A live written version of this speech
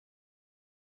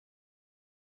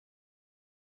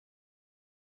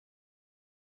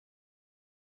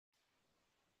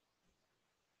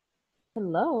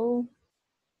Hello.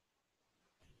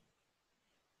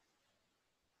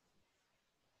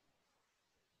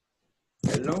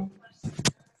 Hello.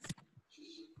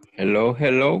 Hello,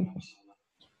 hello.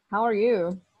 How are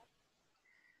you?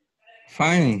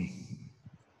 Fine.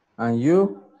 And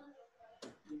you?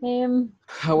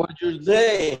 How was your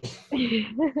day?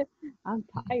 I'm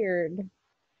tired.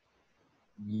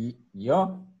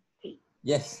 Yo?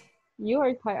 Yes. You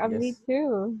are tired. Me Yes.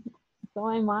 too. So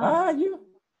am I. Ah, you?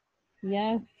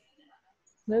 Yes.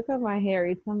 Look at my hair.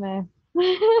 It's a mess.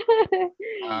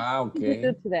 Ah, What did you do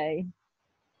okay. today?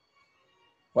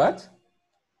 What?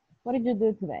 What did you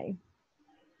do today?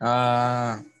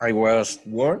 I was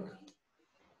work.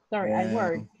 Sorry, I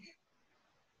worked.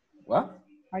 What?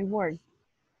 I worked.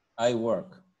 I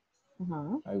work.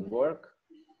 Uh-huh. I work.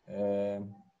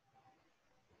 Um,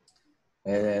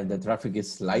 the traffic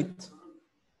is light,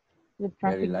 The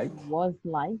very traffic light. was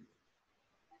light.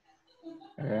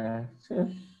 Uh,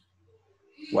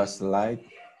 was light.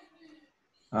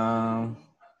 Um,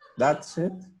 that's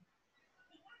it.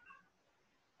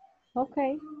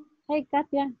 Okay. Hey,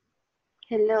 Katya.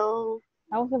 Hello.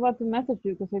 I was about to message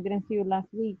you because I didn't see you last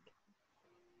week.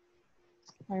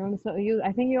 I only saw you.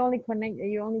 I think you only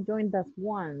You only joined us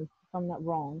once, if I'm not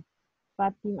wrong.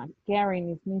 Fatima, Karen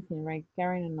is missing, right?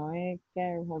 Karen and Noe.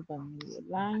 Karen, hold on.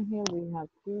 Miguel Angel, we have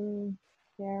two.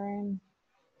 Karen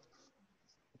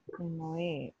and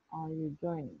Noe, are you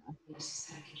joining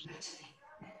us?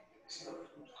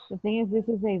 The thing is, this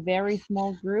is a very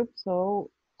small group, so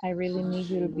I really need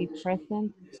you to be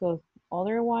present because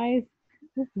otherwise,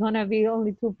 it's gonna be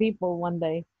only two people one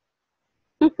day.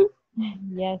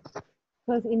 Yes,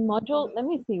 because in module, let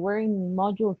me see, we're in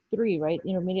module 3, right?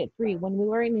 Intermediate 3. When we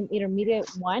were in intermediate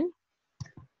 1,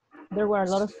 there were a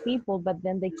lot of people, but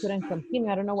then they couldn't continue.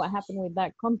 I don't know what happened with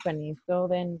that company. So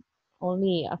then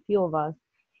only a few of us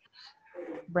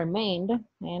remained,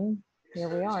 and here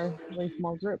we are, very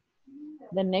small group.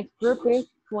 The next group is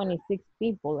 26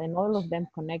 people, and all of them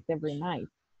connect every night,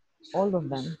 all of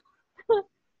them.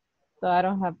 So I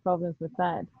don't have problems with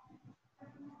that.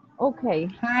 Okay.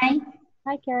 Hi.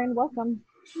 Hi, Karen. Welcome.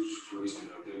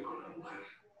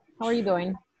 How are you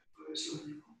doing?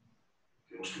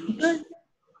 Good.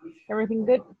 Everything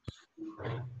good?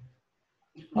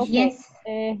 Okay. Yes.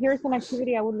 Here's an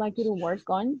activity I would like you to work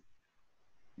on.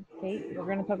 Okay, we're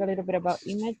going to talk a little bit about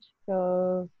image,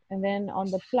 so and then on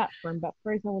the platform. But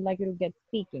first, I would like you to get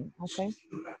speaking. Okay.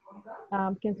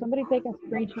 Can somebody take a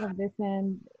screenshot of this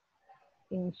and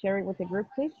share it with the group,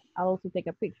 please? I'll also take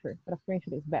a picture, but a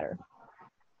screenshot is better.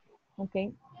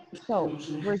 Okay. So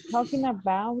we're talking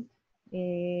about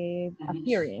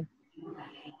appearance.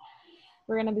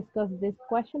 We're going to discuss this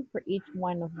question for each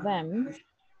one of them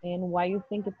and why you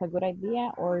think it's a good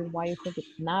idea or why you think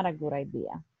it's not a good idea.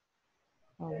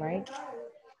 All right.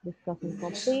 Discussing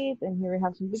complete. And here we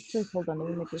have some pictures. Hold on, let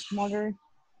me make it smaller.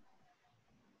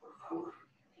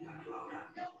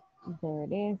 There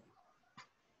it is.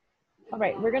 All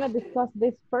right, we're going to discuss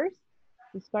this first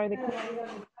to start the class.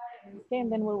 Okay,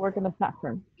 and then we'll work on the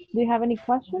platform. Do you have any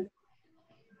questions?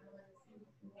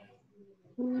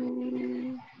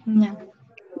 No.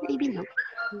 Maybe no.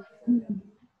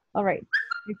 All right,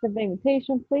 accept the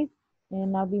invitation, please,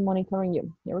 and I'll be monitoring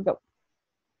you. Here we go.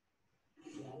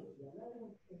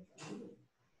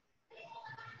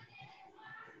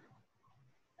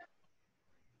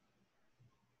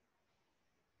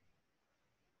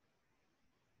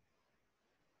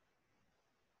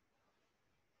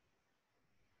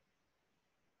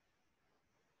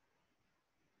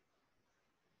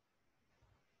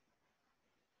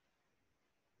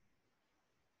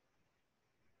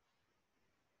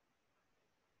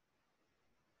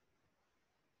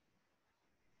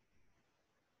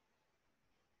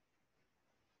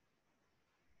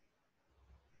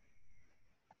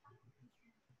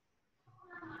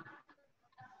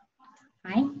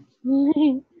 Hi.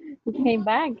 You came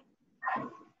back.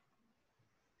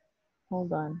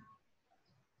 Hold on.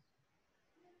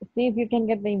 See if you can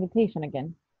get the invitation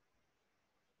again.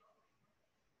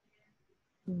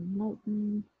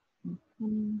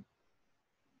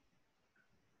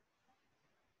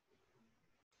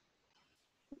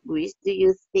 Which do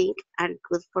you think are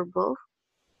good for both?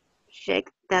 Check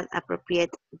that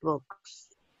appropriate box.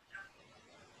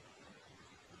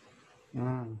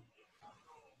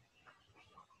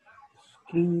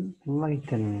 Skin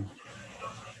lightening.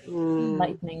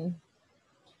 Lightning.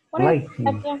 What do you think,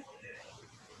 Lightning. Katya?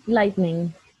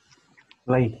 Lightning.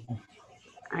 Lightning.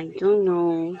 I don't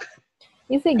know.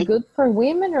 Is it I, good for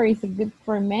women or is it good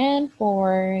for men?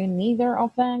 For neither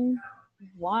of them?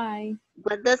 Why?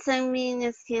 what does it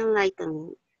mean skin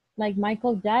lightening? Like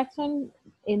Michael Jackson,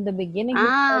 in the beginning, he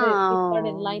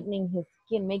started Oh, lightening his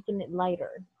skin, making it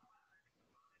lighter.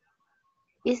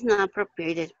 it's not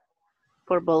appropriated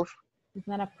for both. It's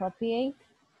not appropriate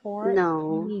for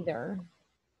No, neither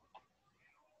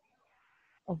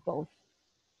of both.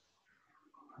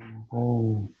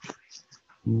 Oh.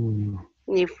 Mm.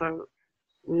 neither for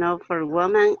no for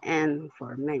women and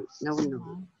for men. No,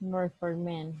 no. Nor for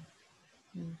men.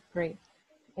 Great.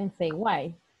 And say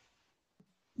why.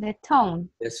 The tone.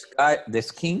 The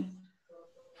skin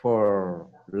for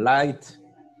light,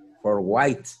 for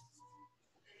white.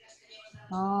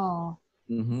 Oh.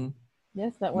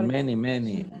 Yes, that one.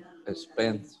 Many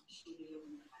spent.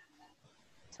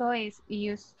 So it's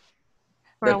used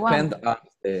for a Depend woman. on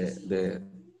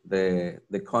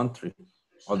the country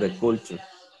or the culture.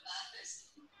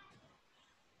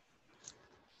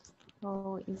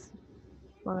 So it's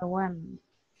for a woman.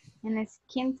 And the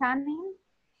skin tanning?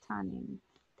 Tanning.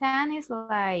 Tan is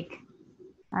like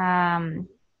um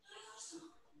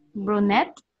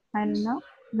brunette? I don't know.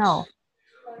 No.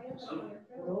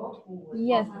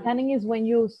 Yes, tanning is when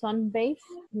you sunbathe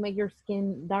to make your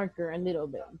skin darker a little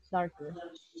bit, darker.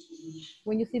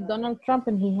 When you see Donald Trump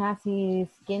and he has his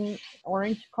skin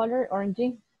orange color,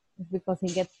 orangey, it's because he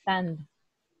gets tanned.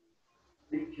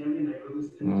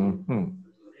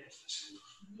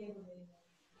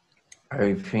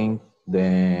 I think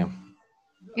the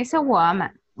It's a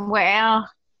woman. Well,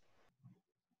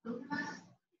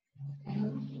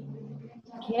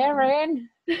 Karen,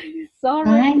 sorry,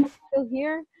 Hi. you're still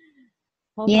here.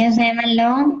 Hold on. Yes, I'm Oh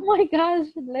alone. my gosh,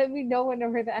 let me know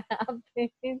whenever that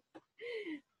happens.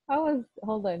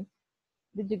 Hold on.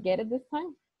 Did you get it this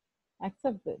time?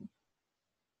 Accepted.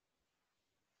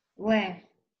 Where?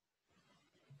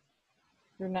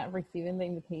 You're not receiving the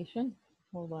invitation?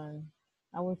 Hold on.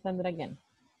 I will send it again.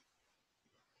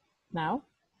 Now?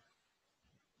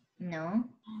 No.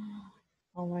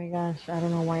 Oh my gosh, I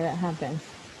don't know why that happened.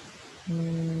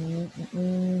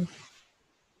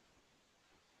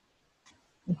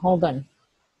 Hold on.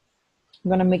 I'm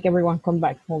gonna make everyone come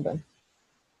back. Hold on.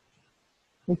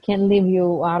 We can't leave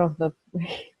you out of the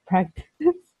practice.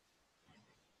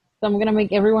 So I'm gonna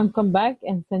make everyone come back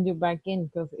and send you back in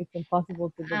because it's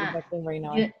impossible to get you back in right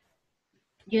now.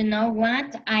 You know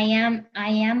what? I am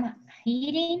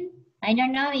hearing. I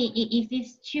don't know if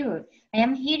it's true. I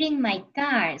am hearing my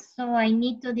car, so I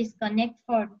need to disconnect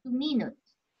for 2 minutes.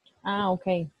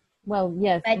 Okay. Well,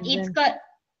 yes. But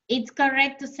it's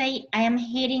correct to say I am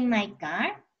hearing my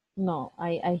car. No,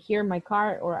 I hear my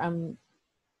car or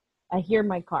I hear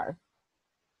my car.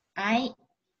 I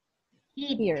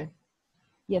hear. Here.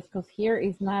 Yes, because here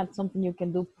is not something you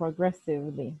can do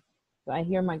progressively. So I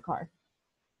hear my car.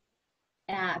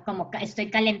 Como estoy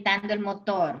calentando el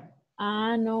motor.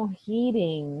 No,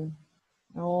 heating.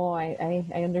 Oh, I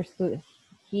understood.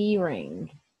 Hearing.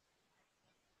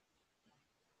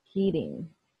 Heating.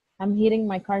 I'm heating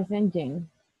my car's engine.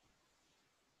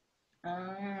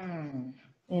 And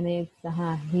it's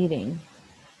heating.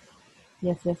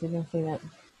 Yes, you can say that.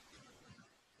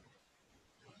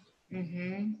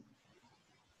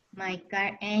 My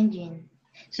car engine.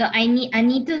 So I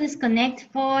need to disconnect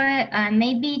for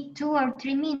maybe 2 or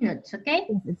 3 minutes, okay?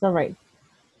 It's all right.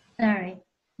 Sorry.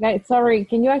 Guys, sorry,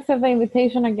 can you accept the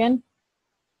invitation again?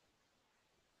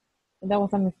 That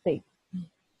was a mistake.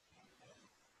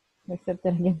 Accept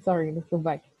it again, sorry, let's go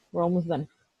back. We're almost done.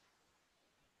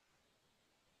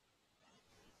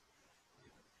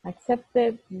 Accept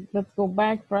it, let's go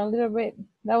back for a little bit.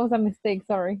 That was a mistake,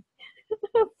 sorry.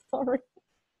 Sorry.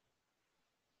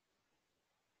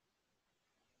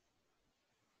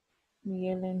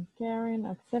 Miguel and Karen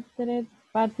accepted it.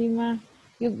 Fatima,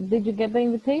 did you get the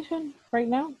invitation right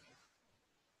now?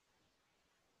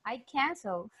 I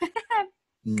cancel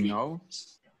no.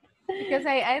 because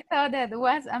I thought that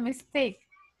was a mistake.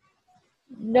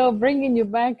 No, bringing you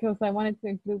back because I wanted to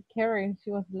include Karen. She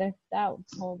was left out.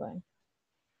 Hold on.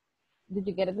 Did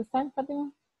you get it this time,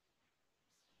 Fatima?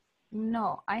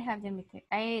 No, I have the invitation.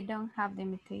 I don't have the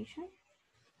invitation.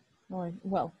 Or,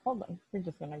 well, hold on. We're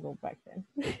just gonna go back then.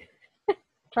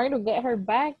 Trying to get her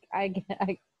back, I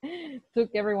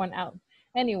took everyone out.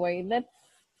 Anyway,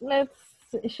 let's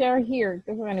share here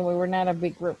because anyway we're not a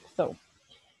big group. So,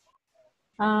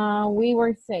 we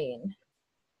were saying,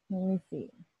 let me see.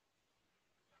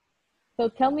 So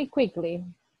tell me quickly,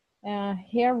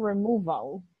 hair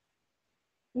removal.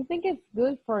 You think it's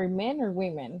good for men or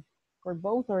women, for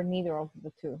both or neither of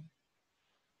the two?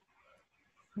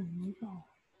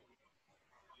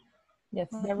 Yes,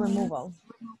 hair removal.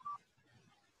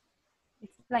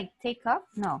 It's like take off?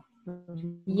 No.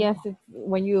 Yes, it's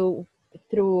when you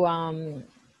through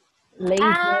laser,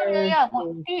 yeah.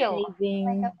 through Peel.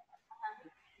 shaving.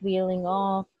 Feeling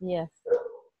off, yes.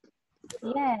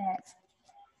 Yes.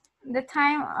 The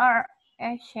time are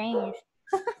changed.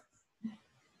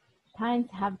 Times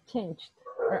have changed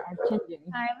or are changing.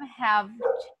 Time have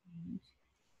changed.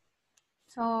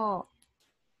 So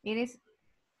it is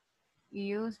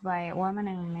used by women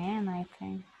and men, I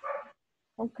think.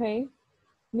 Okay.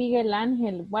 Miguel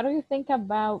Angel, what do you think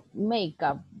about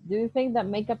makeup? Do you think that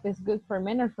makeup is good for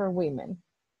men or for women?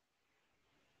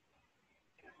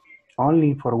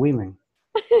 Only for women.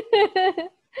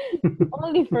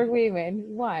 Only for women.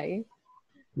 Why?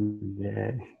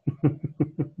 Yeah.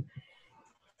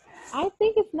 I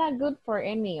think it's not good for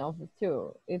any of the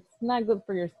two. It's not good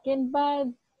for your skin, but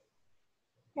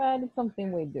it's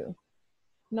something we do.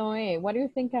 Noe, what do you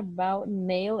think about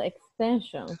nail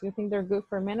extensions? Do you think they're good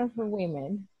for men or for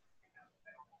women?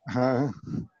 Uh,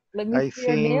 Let me I see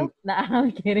your nails. think Nah,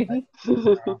 I'm kidding.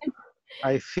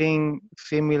 I think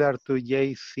similar to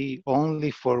JC,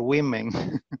 only for women.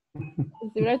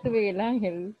 Similar to Miguel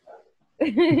Angel.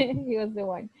 He was the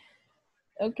one.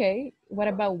 Okay, what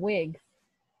about wigs?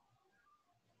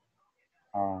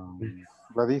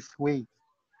 But this week,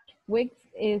 Wigs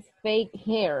is fake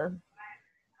hair.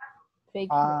 Fake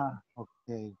hair.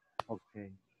 okay, okay.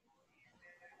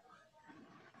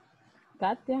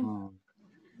 Katya?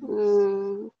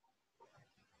 Mm,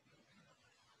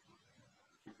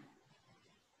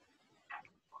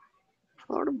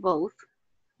 for both.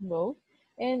 Both.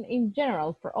 And in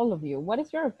general, for all of you, what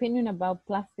is your opinion about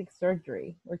plastic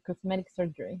surgery or cosmetic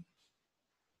surgery?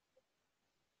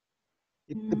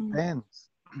 It depends.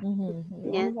 Mm-hmm.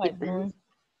 On Yes, what? depends.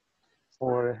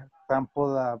 For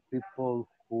example, people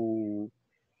who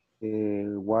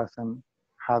wasn't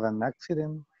had an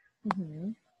accident Mm-hmm.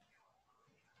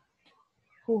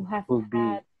 Who have could be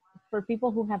had, for people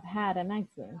who have had an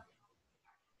accident,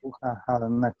 who have had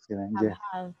an accident. have Yes.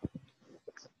 had,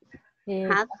 eh,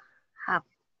 Have, have,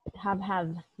 have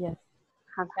had, yes.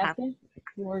 have. Katya,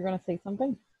 you were going to say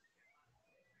something?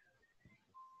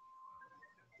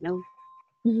 No.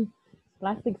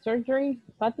 Plastic surgery,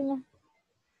 Fatima?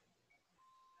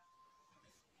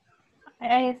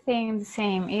 I think the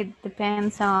same. It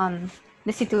depends on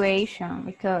the situation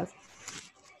because,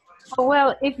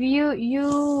 well, if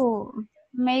you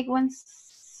make one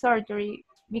surgery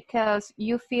because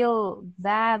you feel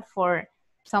bad for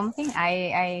something,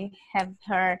 I have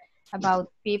heard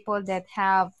about people that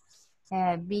have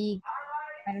big,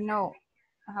 I don't know,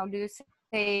 how do you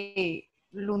say,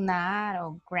 lunar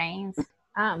or grains,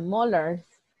 Molars.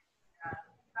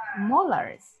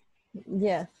 molars.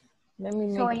 Yes. Let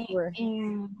me So make sure.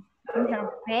 in her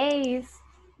face,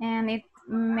 and it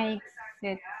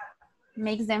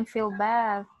makes them feel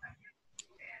bad.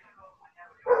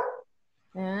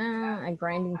 A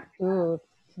grinding tooth.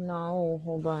 No,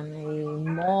 hold on. A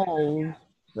mold.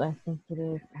 I think it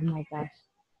is. Oh my gosh.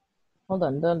 Hold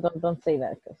on. Don't say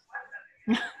that.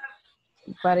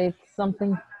 But it's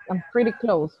something. I'm pretty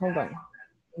close. Hold on.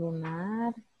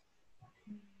 Lunar.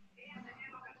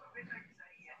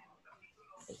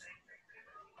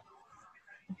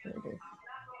 Here it is.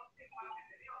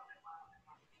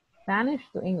 Spanish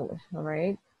to English. All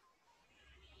right.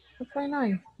 What's going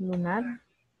on? Lunar.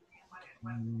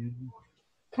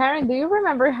 Karen, do you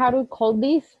remember how to call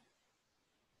these?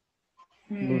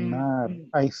 Lunar.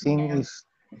 I think Yeah.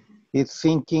 it's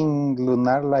thinking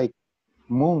lunar like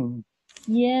moon.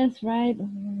 Yes, right.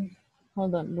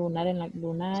 Hold on. Lunar and like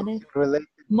lunares. Related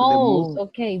to the Moles. moon.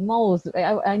 Okay, moles.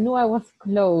 I knew I was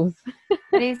close.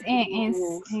 But it's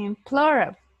in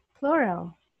plural.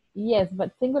 Plural. Yes,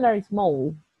 but singular is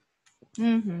mole.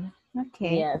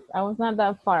 Okay. Yes, I was not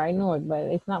that far. I knew it, but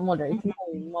it's not mother. It's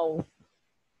mole. Mole.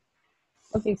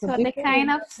 Okay, so So the picture kind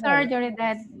me of mole. surgery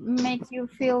that makes you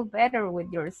feel better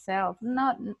with yourself.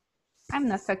 I'm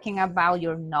not talking about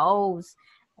your nose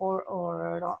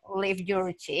or lift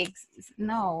your cheeks.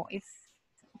 No,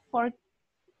 for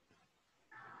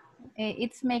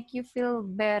it's make you feel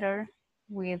better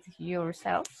with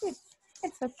yourself.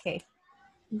 It's okay.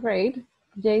 Great.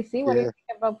 JC, what do you Yeah.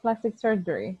 think about plastic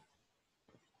surgery?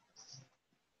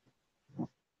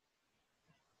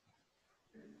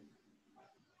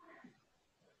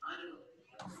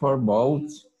 For both,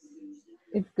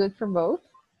 It's good for both,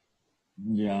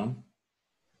 yeah.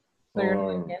 so you're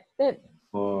not For against it.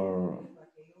 for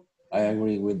I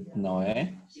agree with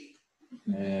Noé.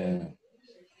 Uh,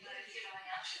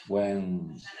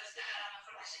 when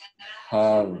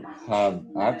have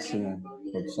accident,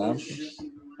 for example,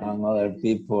 and other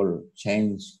people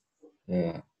change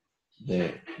uh,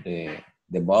 the the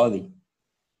the body,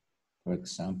 for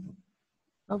example.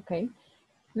 Okay.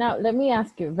 Now let me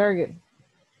ask you. Very good.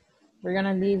 We're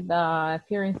gonna leave the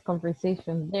appearance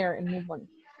conversation there and move on.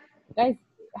 Guys,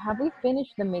 have we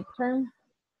finished the midterm?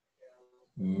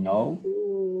 No.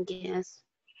 Yes,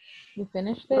 We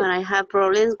finished but it I have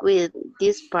problems with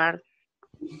this part.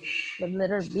 with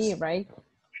letter B, right?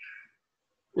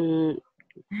 Mm,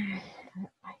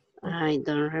 I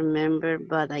don't remember,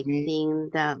 but I Me,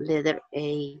 think that letter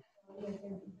A.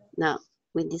 No,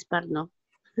 with this part, no.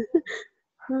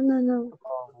 No.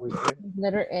 with the,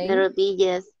 Letter A. Letter B,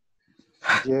 yes.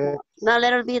 yeah, No,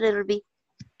 letter B, letter B.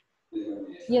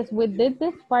 Yes, we did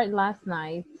this part last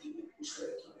night,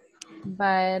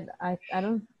 but I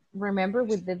don't remember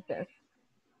we did this.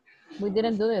 We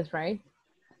didn't do this, right?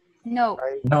 No.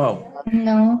 I, No.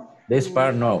 No. This No.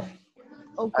 part, no.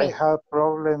 I Okay, have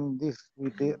problem this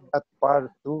with that part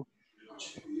too.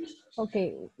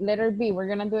 okay. Letter B, we're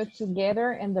gonna do it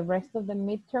together, and the rest of the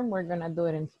midterm, we're gonna do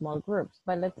it in small groups.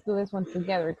 But let's do this one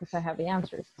together because I have the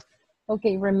answers.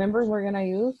 Okay, remember we're gonna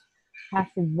use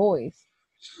passive voice.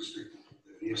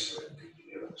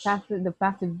 The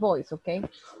passive voice, okay?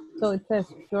 So it says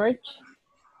George.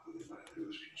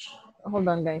 Hold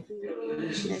on, guys.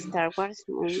 The Star Wars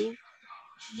movies.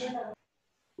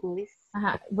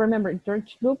 Remember,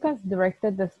 George Lucas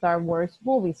directed the Star Wars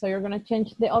movie. So you're gonna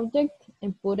change the object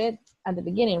and put it at the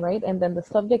beginning, right? And then the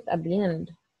subject at the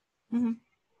end. Mhm.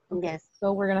 Okay. Yes.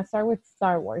 So we're gonna start with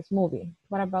Star Wars movie.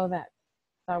 What about that?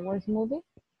 Star Wars movie?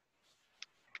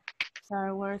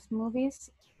 Star Wars movies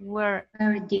were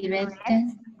Our director.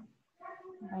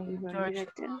 by Were George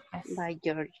directed Lucas. by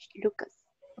George Lucas.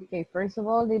 Okay, first of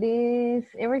all,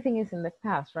 everything is in the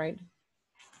past, right?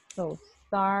 So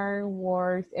Star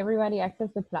Wars, everybody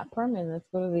access the platform and let's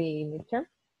go to the midterm.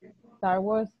 Star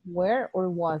Wars, where or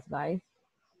was, guys?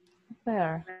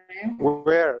 There.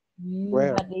 Where?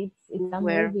 But it's a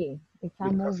Where? movie. It's a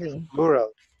Because it's movie. plural.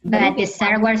 But the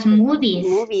Star Wars movies.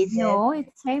 Movies. No,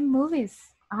 it's same movies.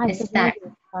 It's a Star.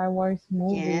 movie. Star Wars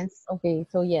movies. Yes. Okay,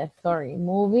 so yes, sorry.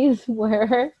 Movies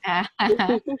were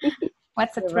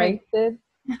What's a trick? directed,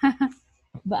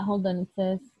 but hold on, it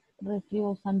says Retrieve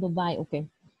usando by. Okay.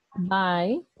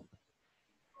 By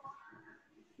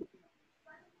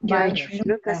George George Lucas.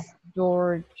 Lucas.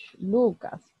 George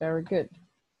Lucas. Very good.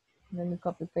 Let me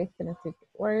copy paste it and see if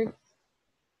it works.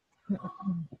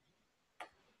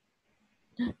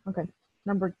 Okay.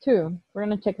 Number 2. We're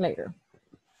gonna check later.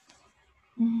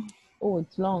 Oh,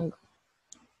 it's long.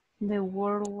 The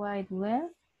World Wide Web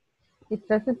It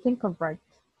says it's incorrect.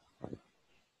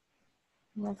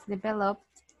 was developed.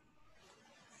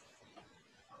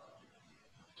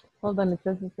 Hold on, it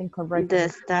says it's incorrect. The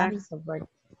It's not stars. incorrect.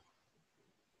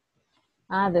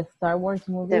 The Star Wars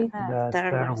movie. The The Star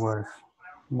Star Wars. Wars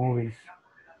movies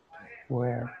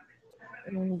were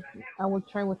I will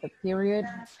try with a period.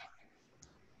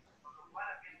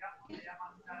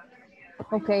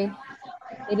 Okay,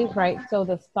 it is right. So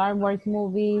the Star Wars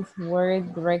movies were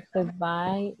directed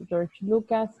by George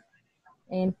Lucas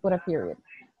and put a period.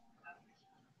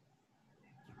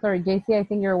 Sorry, JC, I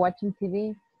think you're watching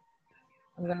TV.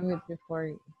 I'm gonna mute you for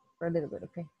a little bit,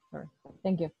 okay? Sorry.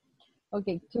 Thank you.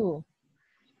 Okay, 2.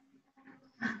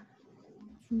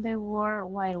 The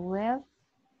World Wide Web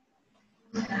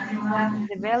was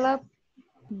developed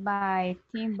by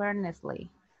Tim Berners-Lee.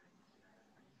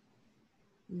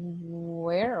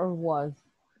 Where or was?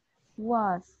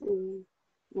 Was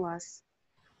Was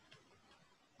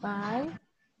By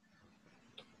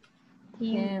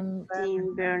Tim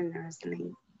Tim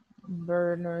Berners-Lee.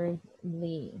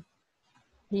 Berners-Lee.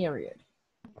 Period.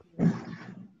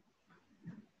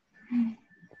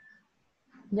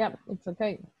 Yep, it's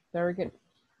okay. Very good.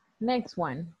 Next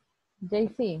one.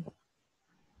 JC.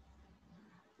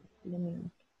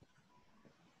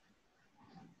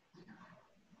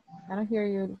 I don't hear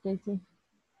you, JC.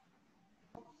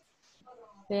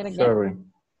 Say it again. Sorry.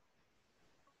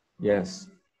 Yes.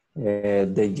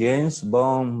 The James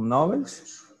Bond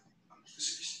novels.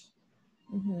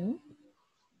 Mm-hmm.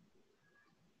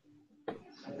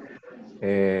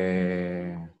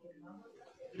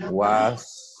 Was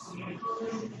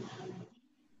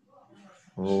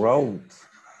wrote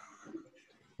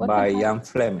What's by the Ian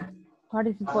Fleming.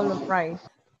 participle of right?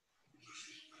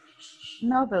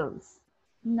 novels,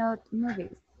 not movies.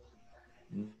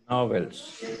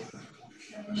 Novels.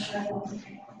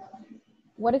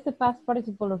 What is the past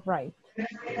participle of right?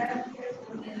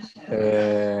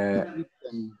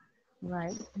 Written.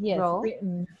 Right. Yes. Wrote.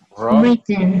 Written.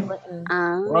 Written. Written.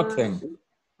 Rotten.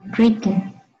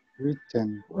 Written.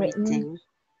 Written. Written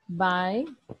by.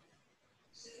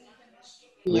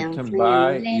 Ian Written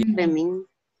by Fleming.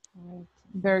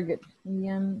 Very good.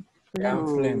 Ian Ian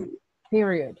Fleming.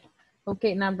 Period.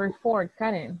 Okay, number 4,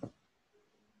 Karen.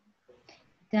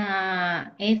 The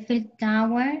Eiffel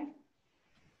Tower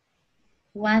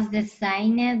was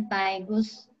designed by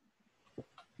Gustave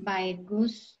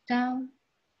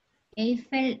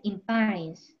Eiffel in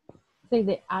Paris. Say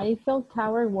the Eiffel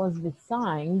Tower was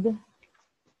designed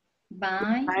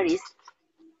By Paris.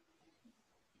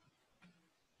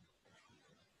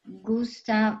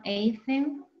 Gustave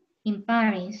Eiffel in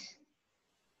Paris.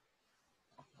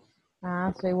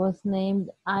 so it was named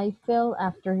Eiffel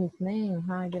after his name.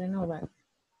 Huh? I didn't know that.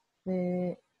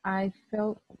 The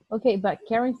Eiffel. Okay, but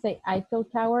Karen say Eiffel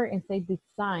Tower and say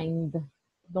designed.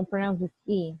 Don't pronounce this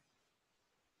E.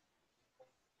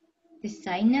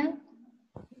 Designer?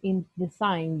 In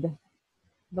designed.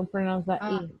 Don't pronounce that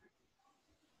Oh, E.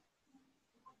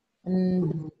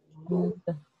 And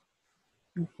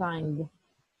designed.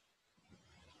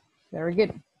 Very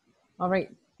good. All right,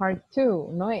 part 2,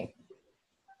 Noe.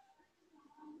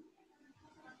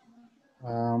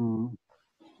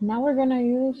 Now we're gonna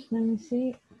use, let me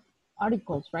see,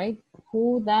 articles, right?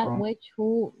 Who, that, Com-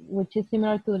 which is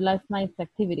similar to last night's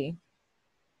activity.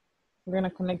 We're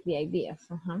gonna connect the ideas.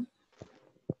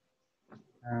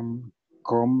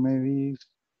 Comedies.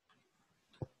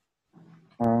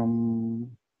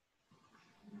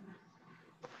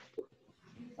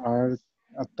 Are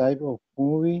a type of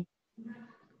movie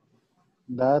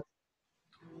that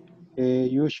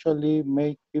usually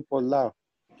make people laugh.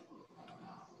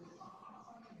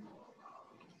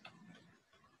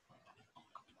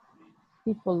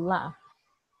 People laugh.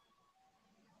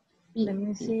 Let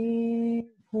me see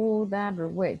who, that, or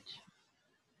which.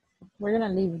 We're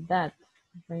gonna leave that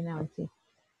right now. Let's see.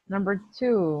 Number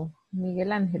 2,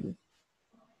 Miguel Angel.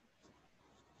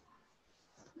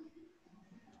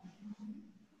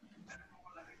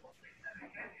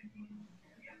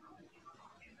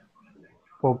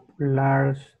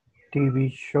 Popular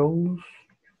TV shows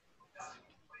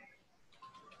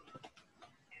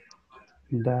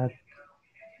that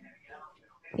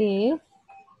Is,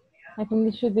 I think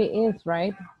this should be is,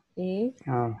 right? Is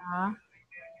are a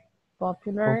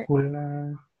popular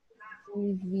popular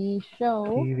TV show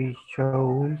TV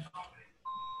shows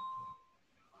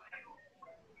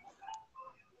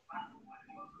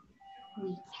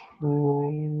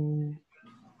who,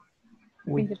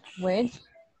 I think it's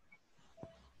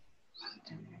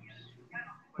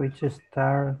which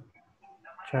star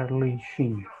Charlie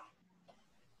Sheen.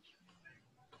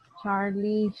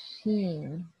 Charlie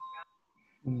Sheen.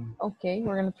 Okay,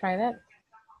 we're gonna try that.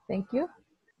 Thank you.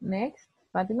 Next,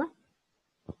 Fatima.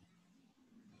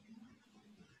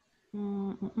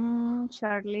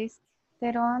 Charlize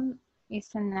Theron is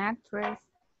an actress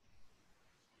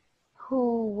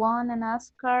who won an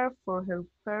Oscar for her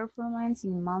performance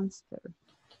in Monster.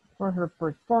 For her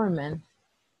performance.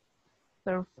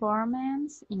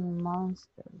 Performance in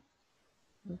Monster.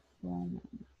 Performance.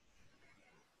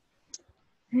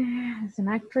 It's an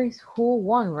actress who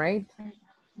won, right?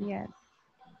 Yes,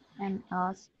 an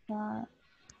Oscar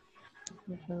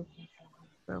for her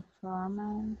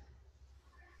performance.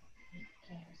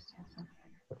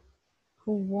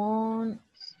 Who won?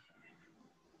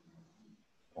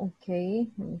 Okay,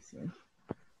 let me see.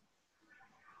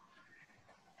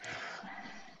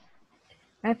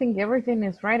 I think everything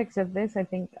is right except this. I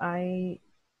think I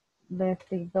left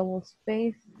a double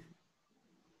space.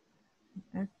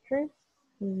 Actress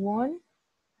who won.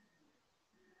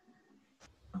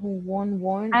 Who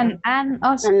won An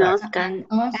Oscar. An Oscar. An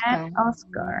Oscar. An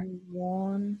Oscar. Who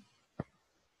won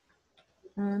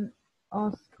an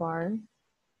Oscar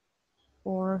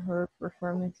for her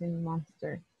performance in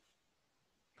Monster.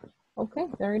 Okay,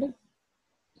 there it is.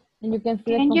 And you can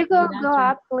see Can you go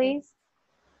up, please?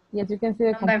 Yes, you can see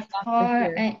the Number complete answer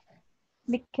 4. here.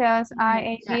 Because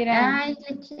I didn't.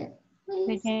 The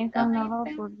The James Bond novel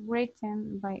was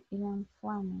written by Ian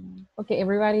Fleming. Okay,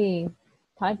 everybody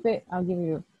type it. I'll give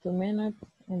you 2 minutes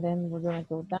and then we're gonna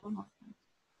go down.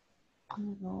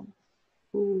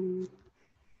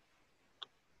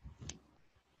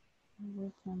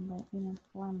 Written by Ian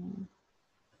Fleming.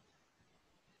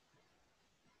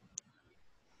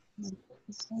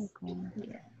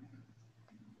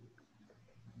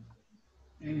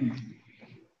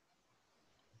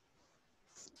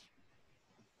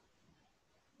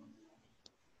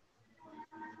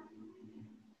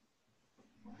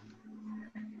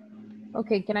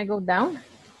 Okay, can I go down?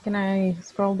 Can I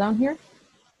scroll down here?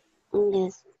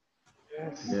 Yes.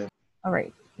 Yes. All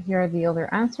right, here are the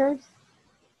other answers.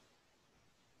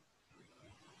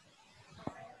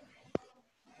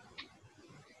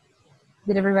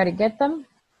 Did everybody get them?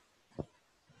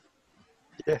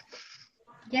 Yes.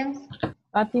 Yes.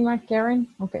 Fatima, Karen?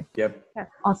 Okay. Yep.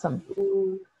 Awesome.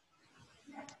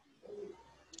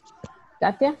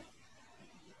 Katia?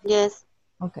 Yes.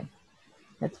 Okay,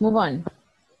 let's move on.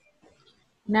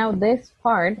 Now this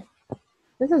part,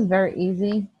 this is very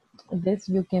easy. This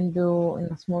you can do in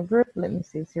a small group. Let me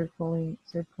see, circling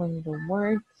the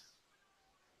words.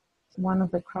 One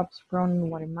of the crops grown in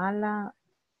Guatemala.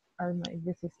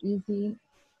 This is easy.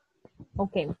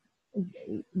 Okay,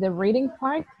 the reading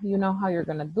part, you know how you're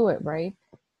gonna do it, right?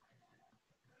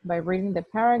 By reading the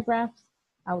paragraphs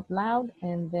out loud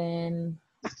and then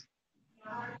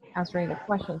answering the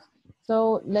questions.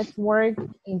 So let's work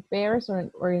in pairs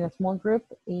or in a small group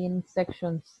in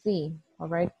section C, all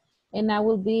right? And I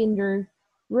will be in your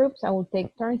groups. I will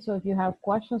take turns. So if you have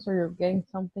questions or you're getting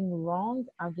something wrong,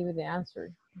 I'll give you the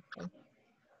answer. Okay,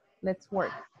 let's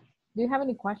work. Do you have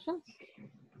any questions?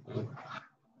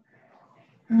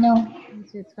 No.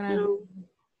 Let's see, it's gonna No.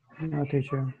 be, No,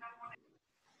 teacher.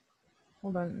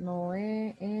 hold on, Noe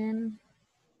and,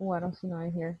 oh, I don't see Noe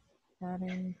here.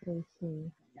 Karen,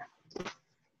 Tracy.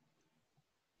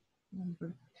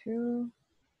 Number 2,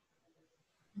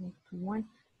 next one.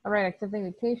 All right, accept the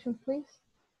invitation, please.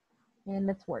 And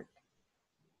let's work.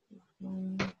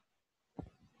 Mm,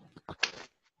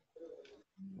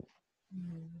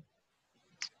 mm.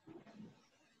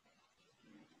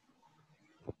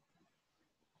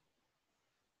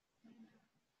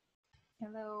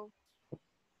 Hello.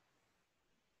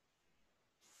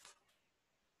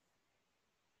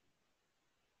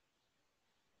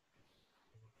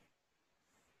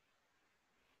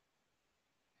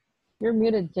 You're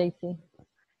muted, JC.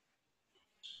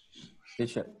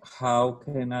 Teacher, how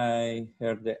can I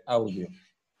hear the audio?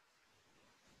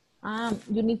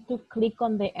 You need to click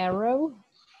on the arrow.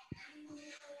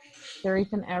 There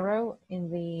is an arrow in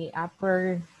the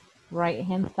upper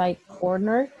right-hand side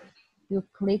corner. You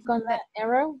click on that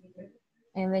arrow,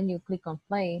 and then you click on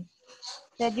play.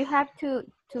 That you have to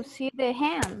see the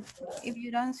hand. If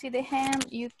you don't see the hand,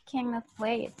 you cannot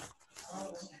play it.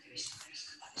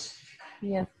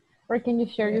 Yes. Or can you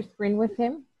share your screen with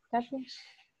him, Kathy?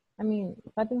 I mean,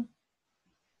 Kathy?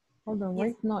 Hold on, Yes.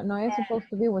 wait. No, Noe is supposed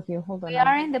to be with you. Hold on. We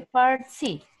are in the part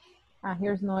C. Ah,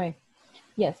 here's Noe.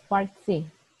 Yes, part C.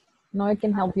 Noe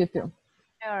can help you too.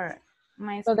 Sure.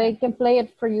 My So they screen. can play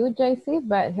it for you, JC,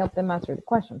 but help them answer the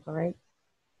questions, all right?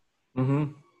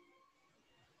 Mm-hmm.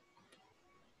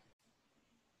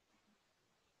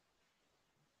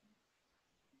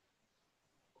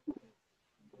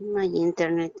 My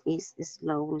internet is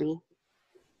slowly.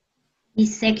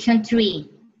 It's section 3.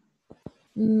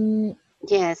 Mm,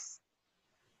 Yes.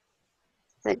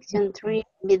 Section 3,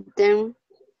 midterm,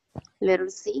 letter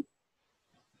C.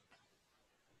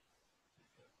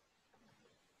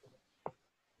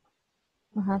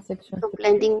 section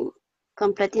 3.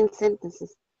 Completing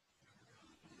sentences.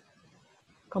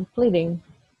 Completing.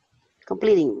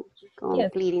 Completing.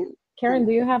 Yes. Completing. Karen,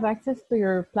 do you have access to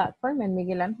your platform and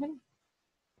Miguel Angel?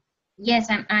 Yes,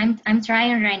 I'm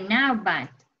trying right now, but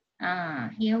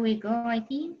here we go, I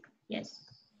think. Yes.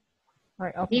 All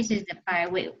right, okay. This is the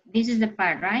part. This is the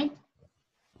part, right?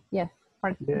 Yes,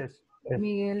 part Yes. Yes.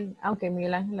 Miguel. Okay,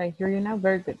 Miguel Angel, I hear you now.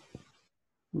 Very good.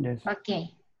 Yes.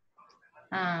 Okay.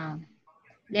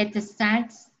 Let's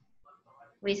start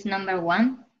with number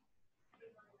 1.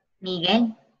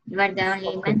 Miguel, you are the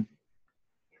only one.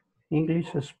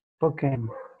 English spoken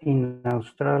in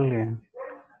Australia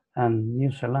and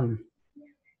New Zealand.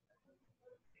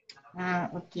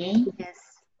 Okay.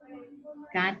 Yes.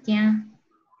 Katia.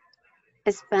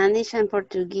 Spanish and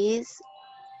Portuguese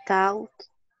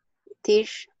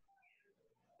excuse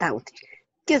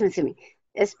me.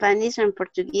 Spanish and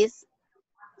Portuguese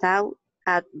taught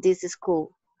at this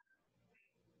school.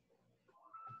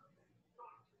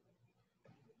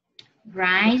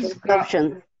 Rice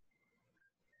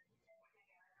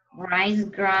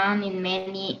grown in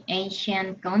many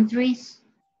Asian countries.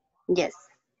 Yes.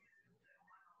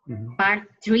 Part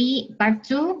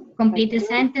 2, complete the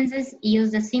sentences,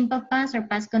 use the simple past or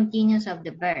past continuous of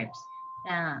the verbs.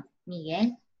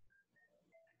 Miguel.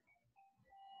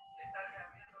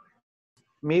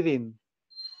 Meeting.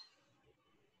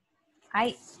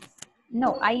 I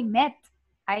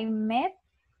met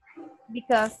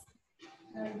because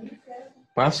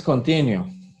Past continue.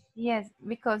 yes,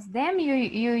 because then you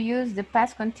use the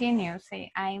past continuous.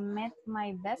 Say I met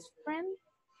my best friend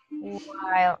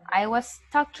while I was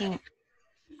taking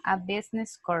a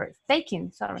business course. Taking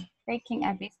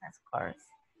a business course.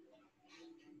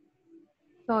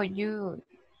 So you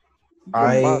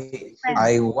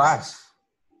I was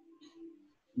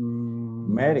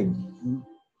married.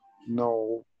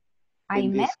 No. I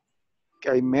met.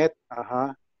 I met.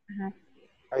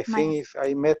 I think it's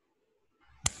I met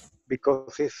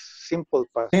because it's simple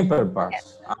past. Simple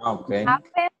past. Okay.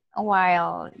 Happened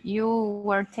while you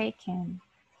were taking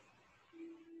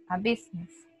a business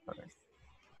course.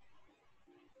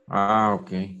 Ah,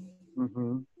 okay.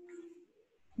 Mhm.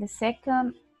 The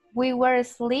second, we were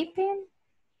sleeping,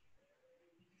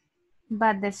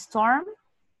 but the storm,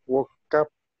 Woke up.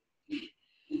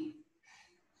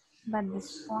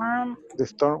 The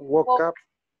storm woke woke, up.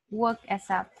 woke us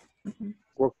up. Mhm.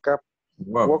 Woke up.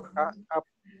 Woke Walk. us up.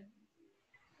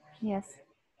 Yes.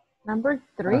 Number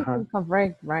three Uh-huh. is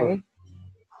correct, right?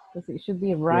 Because it should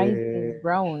be rise is Yeah.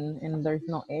 grown and there's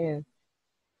no is,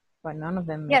 but none of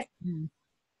them make Yes. sense.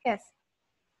 Yes.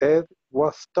 Ted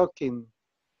was talking.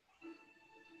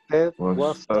 Ted Was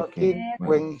was talking talking It when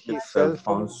when his his cell cell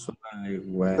phone phone suddenly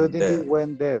went suddenly dead.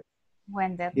 went dead.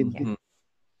 when that Indeed, Mhm.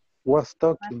 was was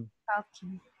talking.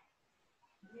 talking.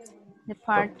 The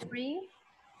part three,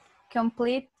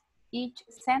 complete each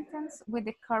sentence with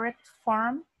the correct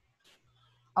form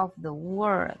of the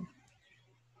word.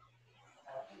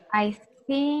 I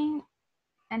think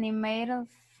animated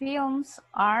films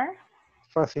are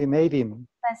Fascinating.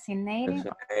 fascinating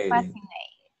or Fascinating.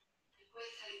 fascinate.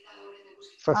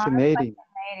 Are Fascinating.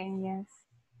 fascinating, yes.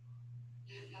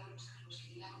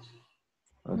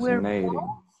 Fascinating.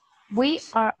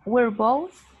 We're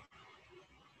both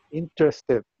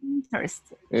Interested.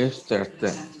 interested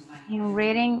Interesting. in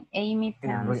reading Amy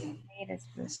Tan's Right. latest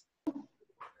book.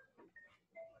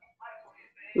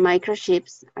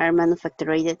 Microchips are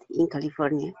manufactured in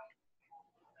California.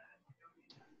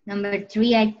 Number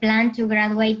 3, I plan to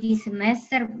graduate this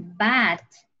semester, but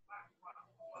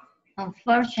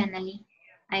unfortunately,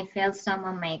 I failed some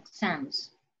of my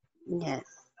exams. Yes.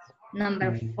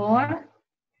 Number Mm. 4,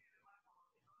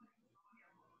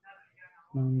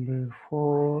 Number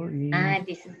 4 is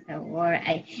this is the word.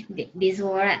 This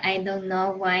word I don't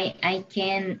know why I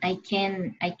can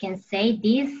say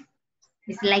this.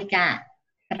 It's like a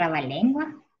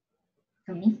trabalengua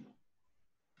to me.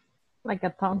 Like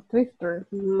a tongue twister.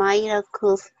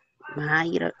 Miracles.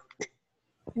 Don't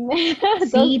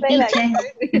Sí, say that. teacher.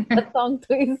 It's a tongue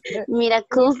twister.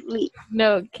 Miraculously.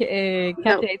 No, No.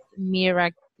 Katya, it's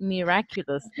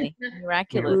miraculously.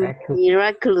 Miraculously.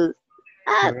 Miraculous.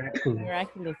 Ah, miraculous.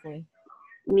 Miraculously.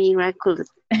 miraculous.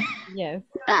 Yes.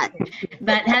 Ah,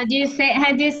 But how do you say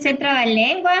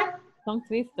trabalengua? Tongue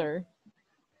twister.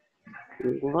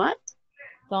 what?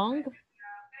 Tongue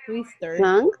twister.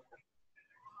 Song?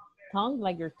 Tongue,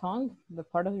 like your tongue, the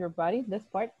part of your body, this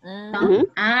part. Mm-hmm.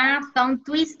 Tongue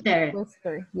twister.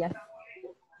 Twister. Yes.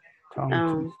 Tongue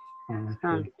twist.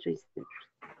 Tongue Okay. twister.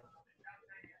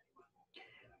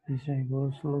 This I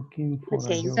was looking for a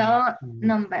Okay. job. So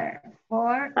number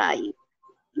 4. 5.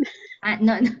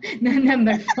 No,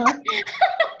 number 4.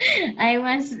 I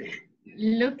was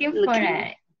looking for Looking.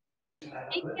 a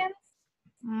Chickens,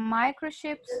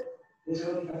 microchips,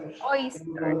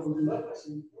 oysters.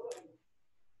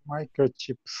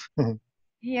 Microchips.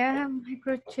 Yeah,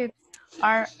 microchips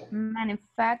are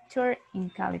manufactured in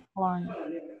California.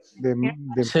 the, Here,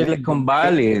 the, Silicon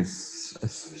Valley is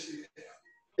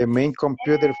the main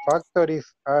computer factories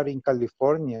are in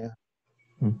California.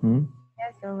 mhm.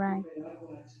 yes, you're right.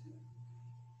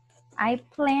 I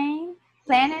planned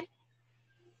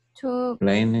to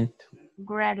Plain it.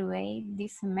 graduate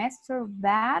this semester,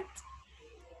 but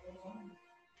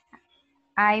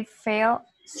I failed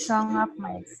some of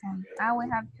my exams. I will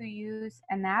have to use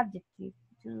an adjective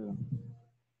too.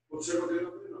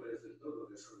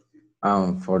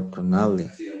 Unfortunately.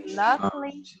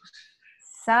 Luckily,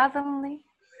 suddenly,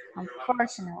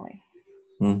 unfortunately.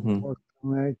 Mhm.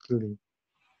 Fortunately.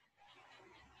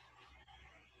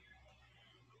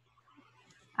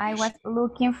 I was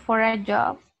looking for a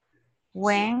job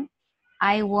when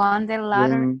I won the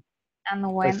lottery When and I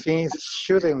when think it's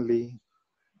suddenly.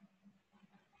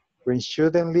 When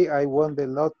suddenly I won the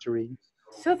lottery.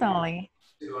 suddenly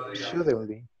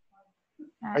Suddenly.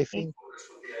 I it think.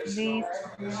 this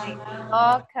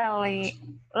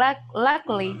like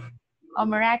luckily or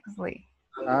miraculously.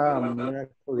 Miracle.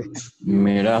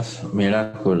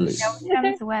 Miraculous. The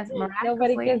options was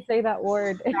Nobody miraculously, can say that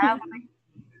word.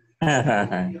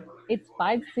 sadly, It's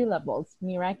 5 syllables.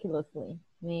 Miraculously.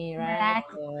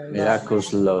 miraculously,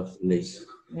 Miraculously.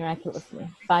 Miraculously.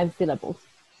 5 syllables.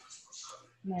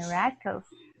 miracles,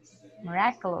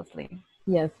 miraculously.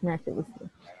 Yes, miraculously.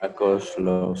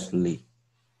 Miraculously.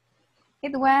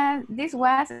 This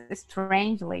was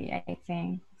strangely, I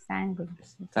think. Thank you.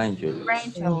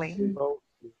 Strangely.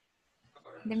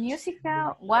 The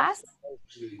musical was,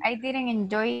 I didn't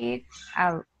enjoy it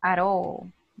at all.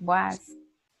 Was.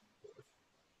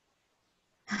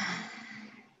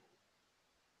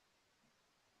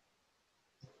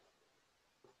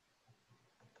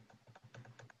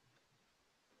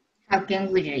 How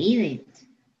can we read it?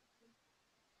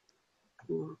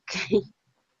 Okay.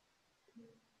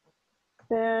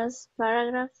 first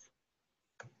paragraph.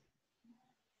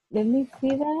 Let me see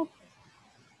that.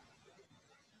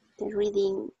 The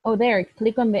reading. Oh, there.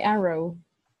 Click on the arrow.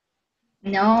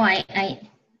 No, I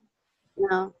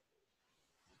No.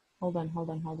 Hold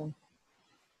on.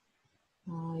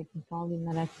 I can probably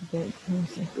not activate. Let me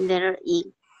see. Letter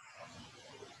E.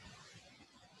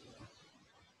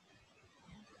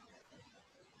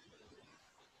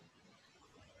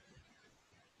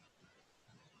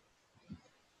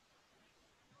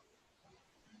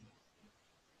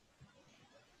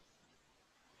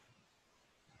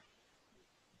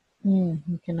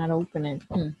 You cannot open it.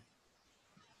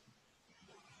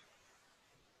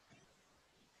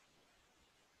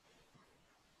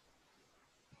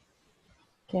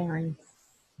 Karen.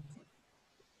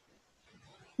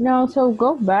 No, so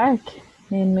go back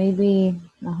and maybe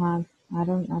I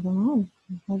don't know.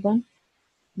 Hold on.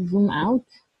 Zoom out.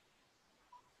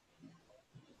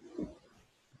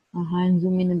 And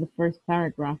zoom in the first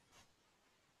paragraph.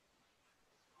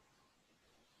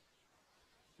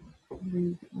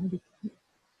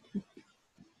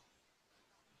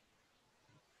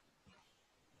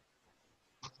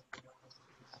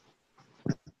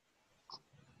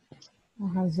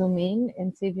 Zoom in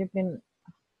and see if you can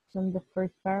zoom the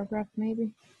first paragraph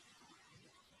maybe.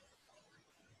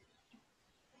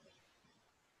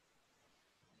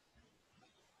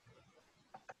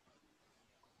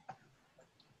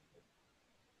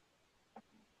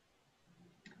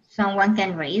 someone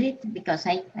can read it because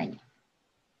I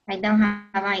don't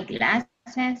have my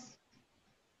glasses.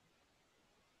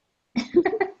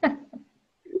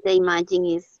 The imaging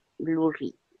is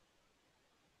blurry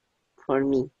for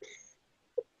me.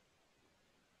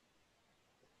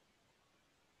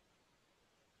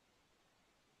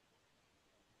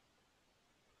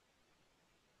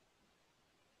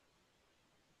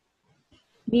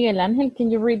 Miguel Angel,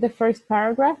 can you read the first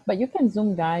paragraph? But you can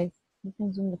zoom, guys. You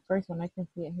can zoom the first one. I can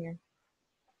see it here.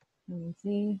 Let me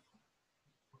see.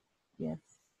 Yes.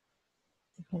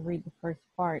 You can read the first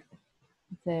part.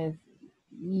 It says,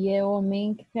 Yeo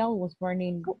Ming Tel was born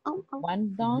in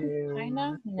Guangdong,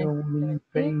 China in Yeo Ming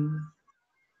 1970.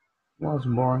 was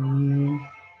born in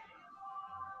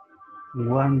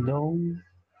Guangdong,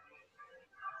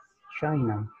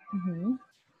 China.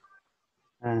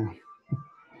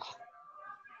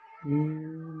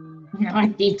 No,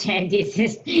 teacher, this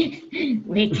is,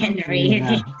 we can read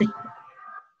it.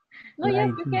 No, yes,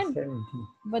 you can. 1970.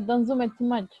 But don't zoom it too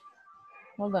much.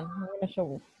 Hold on, I'm gonna show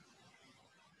you.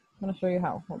 I'm gonna show you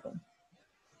how. Hold on.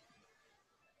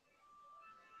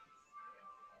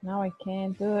 Now I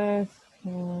can't do this. I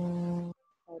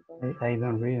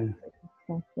don't read.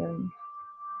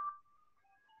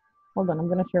 Hold on, I'm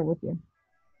gonna share with you.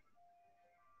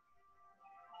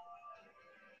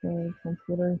 Okay,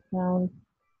 computer sound.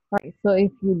 All right, so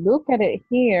if you look at it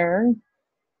here,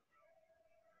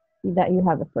 see that you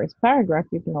have the first paragraph.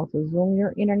 You can also zoom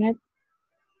your internet.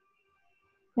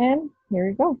 And here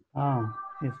you go. Oh,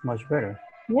 it's much better.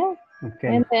 Yeah.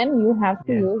 Okay. And then you have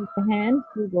to use the hand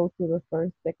to go to the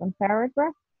first, second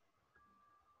paragraph.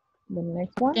 The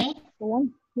next one. Okay. The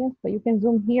one. Yes, but you can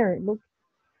zoom here. Look.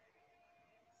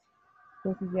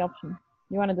 This is the option.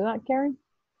 You want to do that, Karen?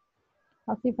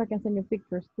 I'll see if I can send you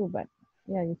pictures too, but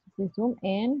yeah, you simply zoom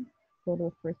and go to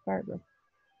the first paragraph.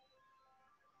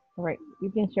 All right,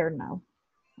 you can share now.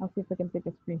 I'll see if I can take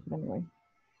a screenshot anyway.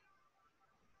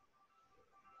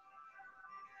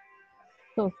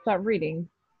 So start reading.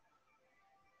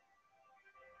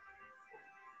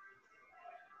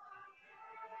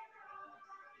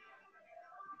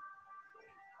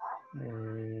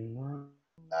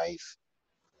 Nice.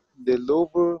 The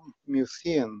Louvre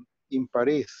Museum in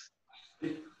Paris.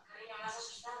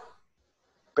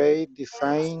 Pay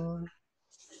design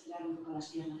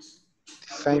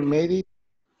made it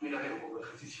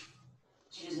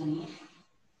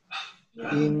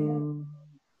in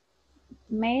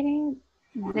Made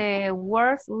the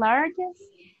world's largest.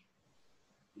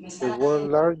 the world's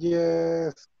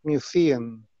largest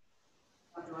museum.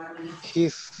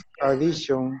 His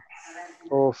addition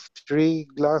of 3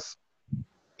 glass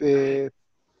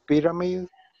pyramids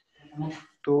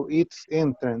to its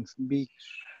entrance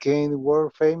became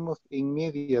world famous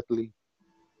immediately.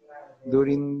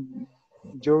 During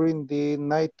the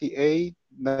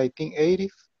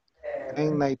 1980s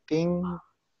and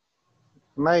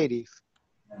 1990s,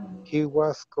 he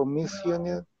was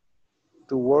commissioned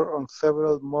to work on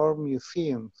several more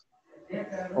museums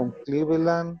on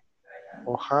Cleveland,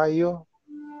 Ohio,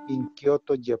 in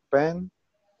Kyoto, Japan,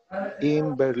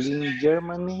 in Berlin,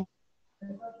 Germany,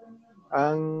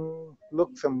 and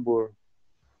Luxembourg.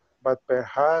 But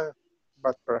perhaps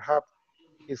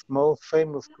his most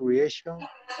famous creation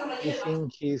is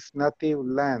in his native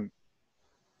land,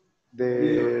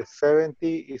 the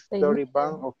 70-story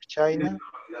Bank of China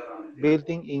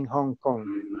building in Hong Kong.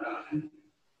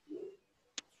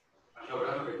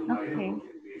 Okay.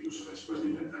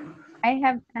 I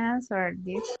have answered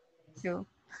this too.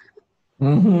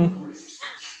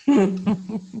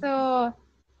 So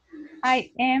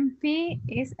IMP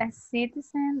is a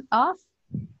citizen of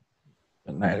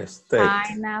United States.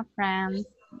 China, France,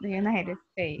 the United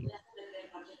States.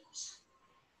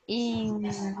 In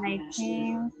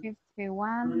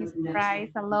 1951, his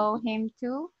prize allowed him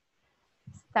to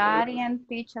study and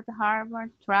teach at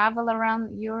Harvard, travel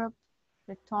around Europe,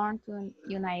 return to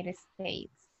United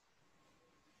States.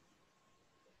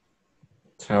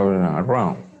 Traveling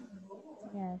around.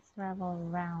 Yes, travel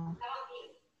around.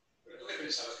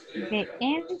 The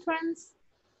entrance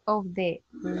of the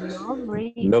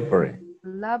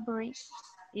library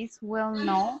is well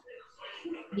known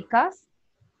because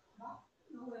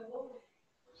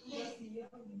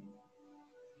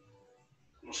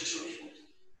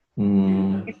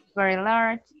it's very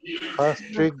large. Has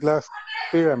three glass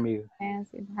pyramid. And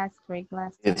it has 3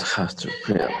 glasses. It has to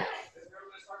be.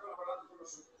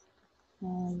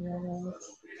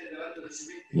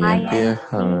 IMP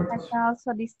has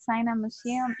also designed a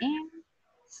museum in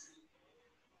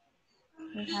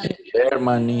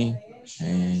Germany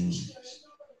and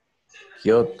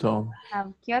Kyoto.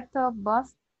 Kyoto,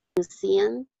 Boston.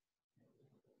 Museum.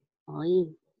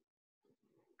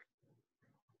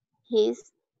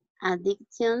 His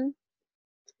addiction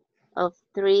of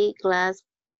 3 glass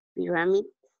pyramids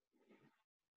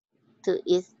to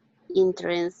its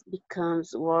entrance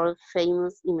becomes world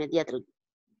famous immediately.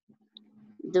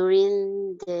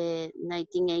 During the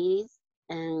 1980s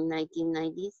and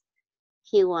 1990s,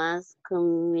 he was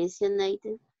commissioned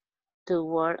to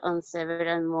work on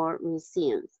several more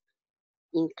museums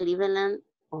in Cleveland,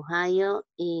 Ohio,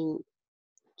 in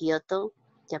Kyoto,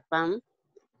 Japan,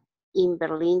 in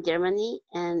Berlin, Germany,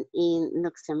 and in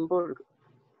Luxembourg.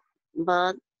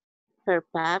 But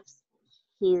perhaps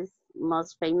his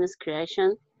most famous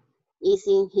creation is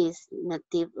in his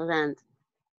native land,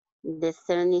 the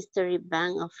 70-story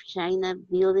Bank of China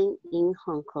building in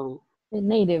Hong Kong. The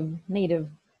native. The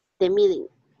meeting.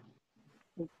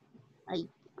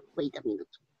 Wait a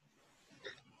minute.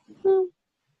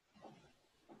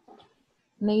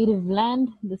 Native land,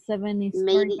 the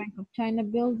 70-story Bank of China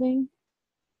building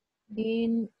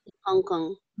in Hong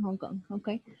Kong. Hong Kong.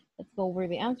 Okay, let's go over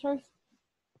the answers.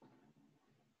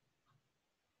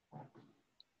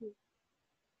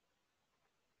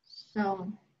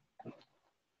 So,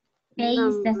 A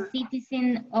is the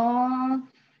citizen of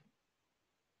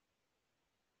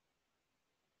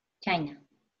China.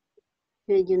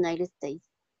 The United States.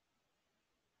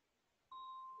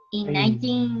 In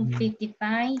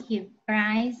 1955, his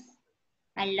prize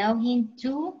allowed him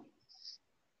to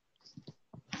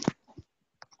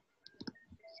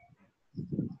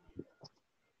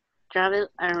travel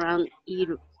around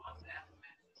Europe.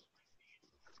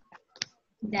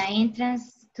 The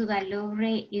entrance to the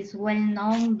Louvre is well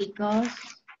known because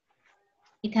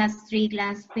it has 3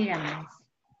 glass pyramids.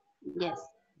 Yes.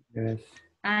 Yes.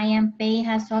 IMP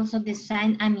has also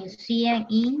designed a museum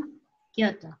in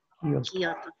Kyoto.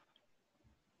 Kyoto.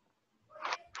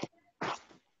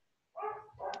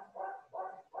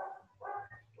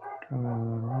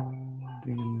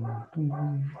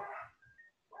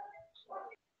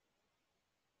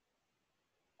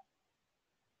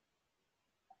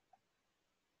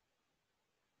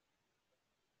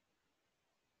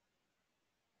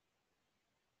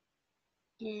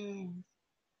 Yes.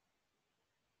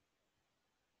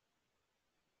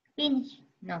 Finish?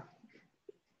 No.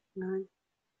 No.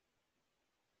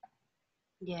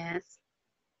 Yes.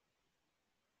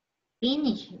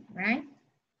 Finish, right?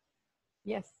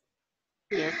 Yes.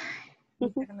 Yes.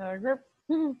 Another group.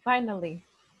 Finally.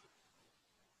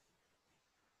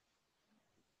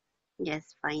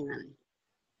 Yes, finally.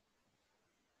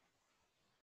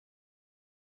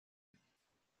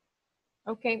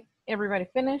 Okay, everybody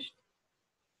finished?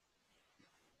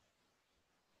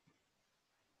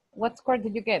 What score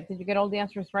did you get? Did you get all the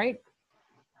answers right?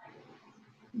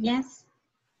 Yes.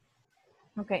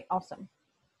 Okay, awesome.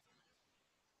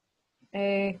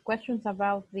 Questions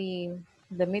about the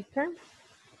midterm?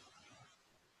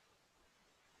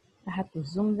 I had to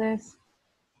zoom this.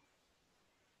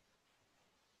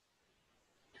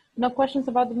 No questions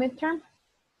about the midterm?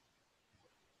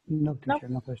 No, teacher,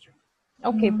 no question.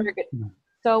 Okay, very good. No.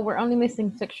 So we're only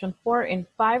missing section 4 and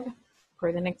 5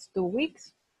 for the next 2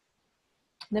 weeks.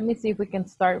 Let me see if we can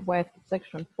start with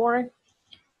section 4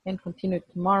 and continue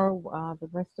tomorrow, the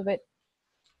rest of it.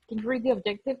 Can you read the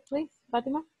objective, please,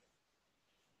 Fatima?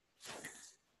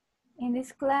 In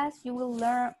this class, you will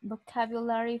learn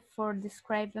vocabulary for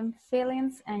describing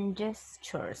feelings and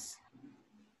gestures.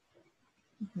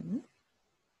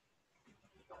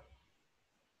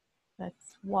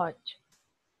 Let's watch.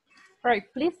 All right,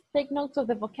 please take notes of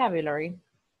the vocabulary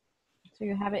so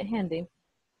you have it handy.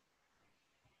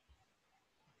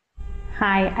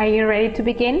 Hi, are you ready to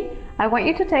begin? I want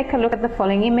you to take a look at the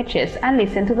following images and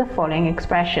listen to the following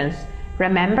expressions.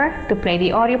 Remember to play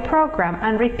the audio program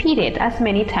and repeat it as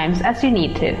many times as you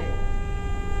need to.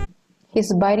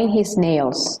 He's biting his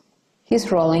nails.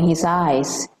 He's rolling his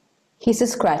eyes. He's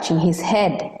scratching his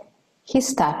head.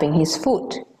 He's tapping his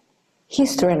foot.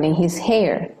 He's twirling his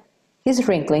hair. He's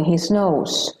wrinkling his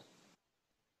nose.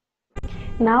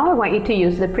 Now I want you to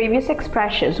use the previous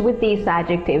expressions with these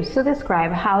adjectives to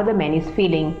describe how the man is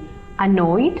feeling.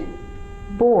 Annoyed,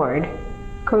 bored,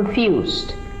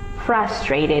 confused,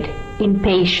 frustrated,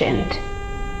 impatient.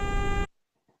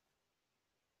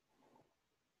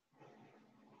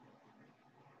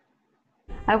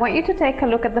 I want you to take a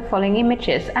look at the following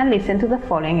images and listen to the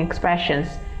following expressions.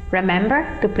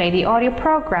 Remember to play the audio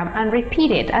program and repeat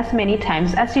it as many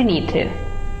times as you need to.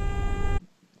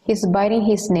 He's biting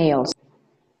his nails.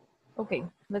 Okay,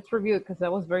 let's review it because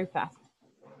that was very fast.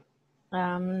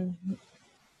 On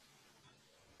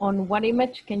what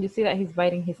image can you see that he's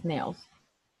biting his nails?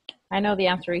 I know the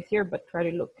answer is here, but try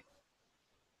to look.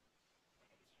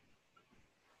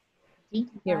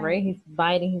 Here, right? He's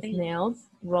biting his nails,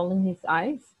 rolling his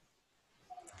eyes.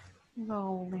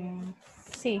 Rolling.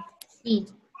 See. Sí.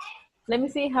 Let me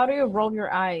see, how do you roll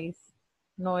your eyes,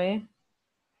 Noe?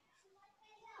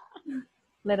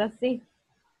 Let us see.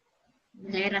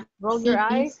 Roll your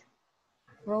eyes.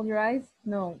 Roll your eyes.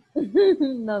 No,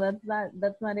 no,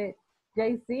 that's not it.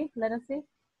 JC, let us see.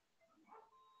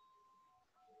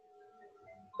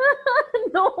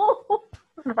 No,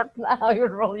 that's not how you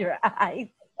roll your eyes.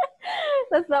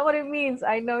 That's not what it means.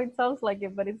 I know it sounds like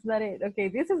it, but it's not it. Okay,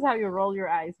 this is how you roll your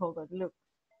eyes. Hold on, look.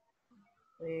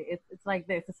 It's like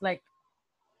this. It's like.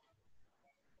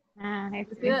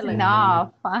 It's like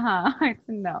enough. It's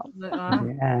enough.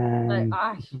 Like,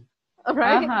 gosh. All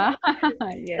right.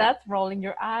 Yeah. That's rolling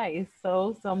your eyes.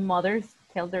 So some mothers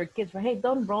tell their kids, hey,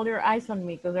 don't roll your eyes on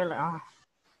me, because they're like, ah.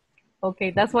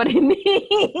 Okay, that's what it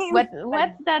means. What's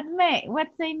that made?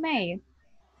 What's they made?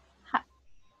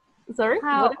 Sorry?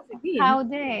 How, what does it mean?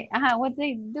 What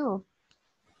they do?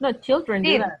 No, children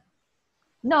do that.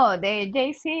 No, they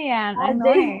JC and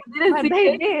JC didn't what see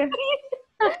they it. did.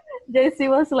 JC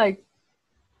was like,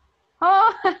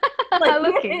 oh, like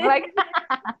looking like,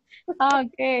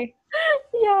 okay.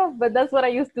 Yeah, but that's what I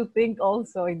used to think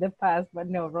also in the past. But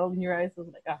no, rolling your eyes was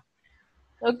like, ah.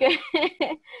 Okay.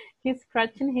 He's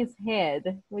scratching his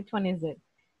head. Which one is it?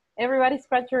 Everybody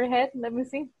scratch your head. Let me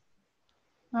see.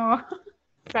 Oh.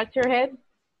 Scratch your head.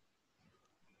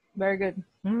 Very good.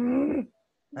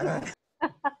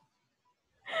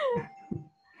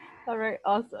 All right,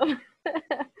 awesome.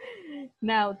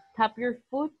 Now, tap your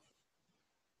foot.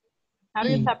 How do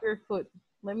you tap your foot?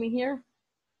 Let me hear.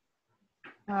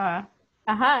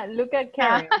 Look at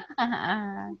Karen.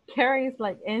 Karen is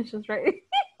like anxious, right?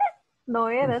 No,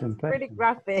 yeah, that's pretty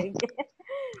graphic.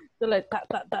 So like tap,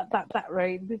 tap, tap, tap, tap,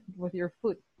 right? With your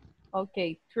foot.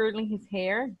 Okay, twirling his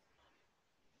hair.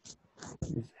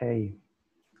 It's A.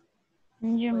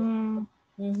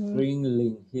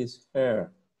 Wrinkling his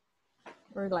hair.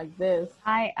 Or like this.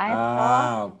 I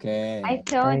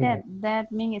thought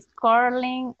that means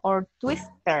curling or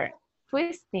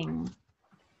twisting.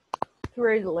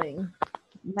 Twirling.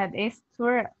 But it's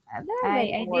twirl.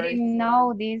 I didn't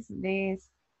know this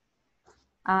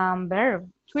verb,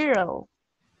 twirl.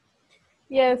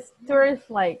 Yes, twirl is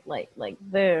like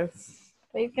this.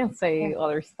 But you can say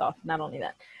other stuff, not only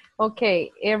that.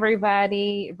 Okay,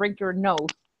 everybody wrink your nose.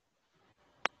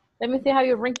 Let me see how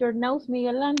you wrink your nose,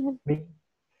 Miguel Ángel.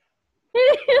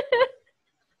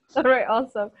 All right,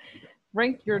 also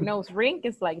wrink your nose. Wrink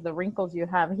is like the wrinkles you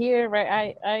have here,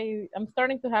 right? I'm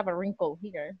starting to have a wrinkle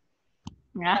here.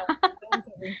 Yeah.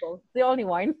 Wrinkle. The only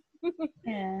one.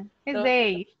 Yeah. It's the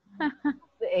age.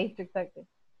 The age, exactly.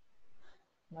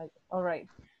 Like, all right.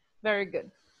 Very good.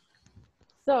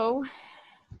 So,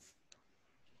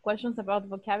 questions about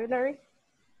vocabulary?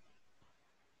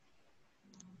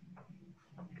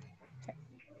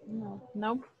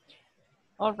 No?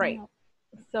 All right. No.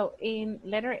 So in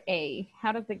letter A,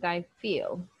 how does the guy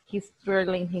feel? He's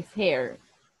twirling his hair.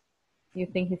 You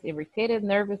think he's irritated,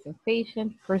 nervous,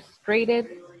 impatient, frustrated?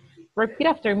 Repeat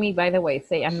after me, by the way.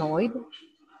 Say annoyed.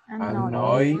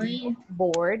 Annoyed.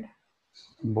 Bored.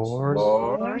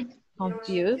 Bored.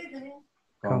 Confused.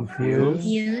 confused,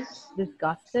 Confused.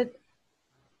 disgusted,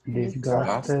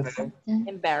 disgusted,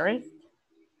 embarrassed,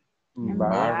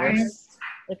 Embarrassed.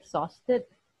 exhausted,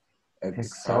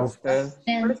 exhausted,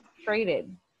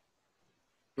 frustrated,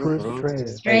 frustrated,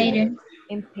 Frustrated.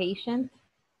 impatient,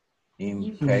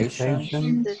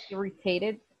 impatient,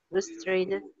 irritated,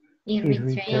 frustrated,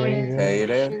 Irritated.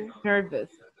 irritated, nervous.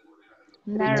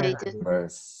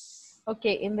 irritated,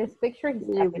 Okay, in this picture, he's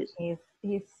tapping nervous,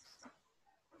 his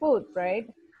foot, right?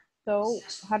 So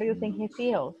how do you think he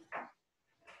feels?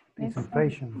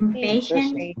 impatient,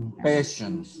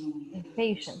 Impatient.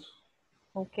 Impatient.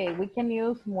 Okay, we can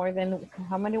use more than,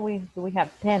 how many do we have?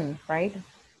 10, right?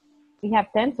 We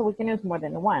have 10, so we can use more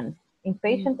than one.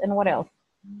 Impatient and what else?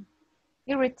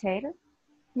 Irritated.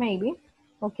 Maybe.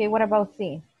 Okay, what about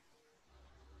C?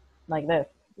 Like this.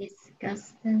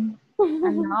 Disgusted.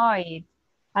 Annoyed.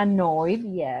 Annoyed,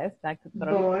 yes, that could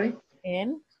throw Bored.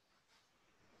 in.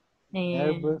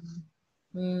 And nervous,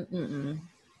 annoyed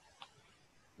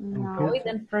No.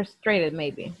 and frustrated,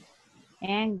 maybe.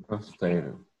 Angry.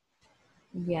 Frustrated.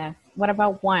 Yes. What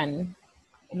about one?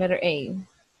 Letter A.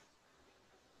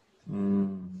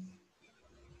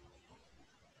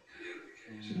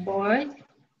 Bored.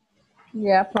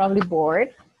 Yeah, probably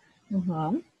bored.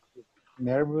 Uh-huh.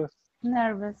 nervous,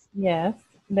 Nervous. Yes.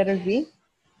 Letter B.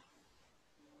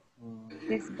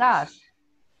 Disgust.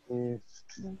 is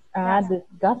Disgusted. embarrassed,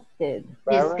 Disgusted.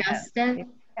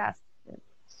 Disgusted.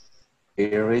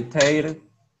 Irritated.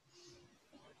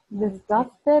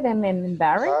 Disgusted and then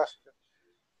embarrassed.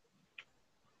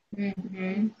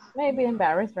 Mm-hmm. Maybe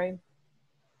embarrassed, right?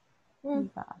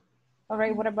 All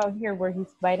right, what about here where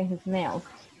he's biting his nails?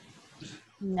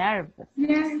 Nervous.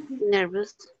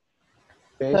 nervous,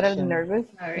 Totally patient, nervous,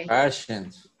 Sorry.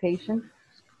 Patient. patient,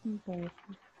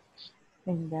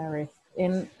 embarrassed.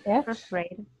 In F,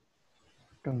 Frustrated.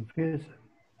 confused,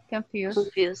 Confused.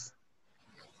 confused,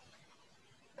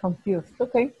 confused.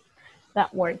 Okay,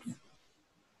 that works.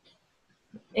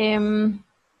 Let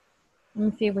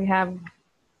me see if we have,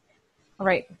 all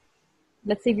right,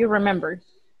 let's see if you remember.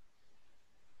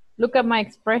 Look at my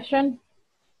expression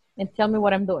and tell me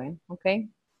what I'm doing, okay?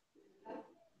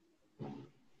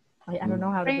 I don't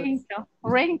know how to do this.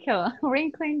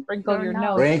 Wrinkling Wrinkle your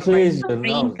nose. Wrinkles your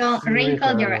nose.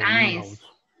 Wrinkle your eyes.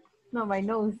 No, my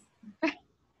nose.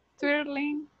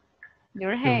 twirling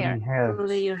your hair. hair,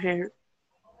 only your hair,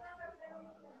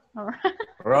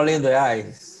 Rolling the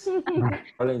eyes.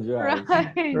 Rolling your eyes.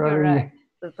 Rolling your eyes.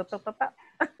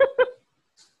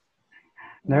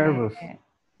 nervous,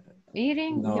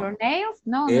 Eating No. your nails?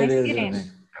 No, It not is eating.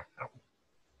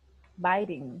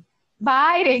 Biting.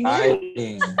 Biting.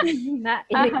 biting. Not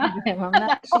eating them. I'm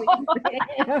not eating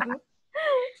them.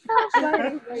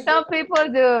 Biting. Some people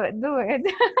do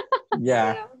it.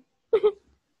 Yeah.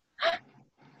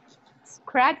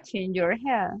 Scratching your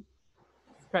hair.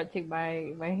 Scratching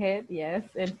my head, yes.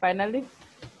 And finally,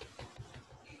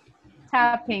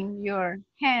 Tapping your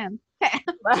hand.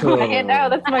 my head out.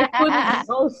 That's my foot.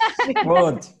 Oh, shit.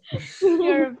 Foot.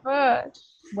 Your foot.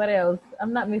 What else?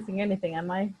 I'm not missing anything,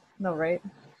 am I? No, right?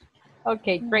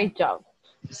 Okay, great job.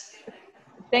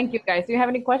 Thank you, guys. Do you have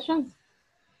any questions?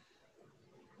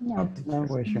 No. no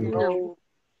question. no,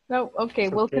 No? Okay,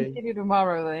 we'll okay. continue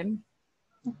tomorrow then.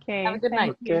 Okay. Have a good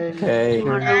night. okay, Okay.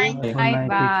 tomorrow. Bye. Good night,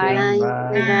 Bye. teacher.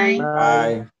 bye,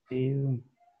 bye. Bye. See you.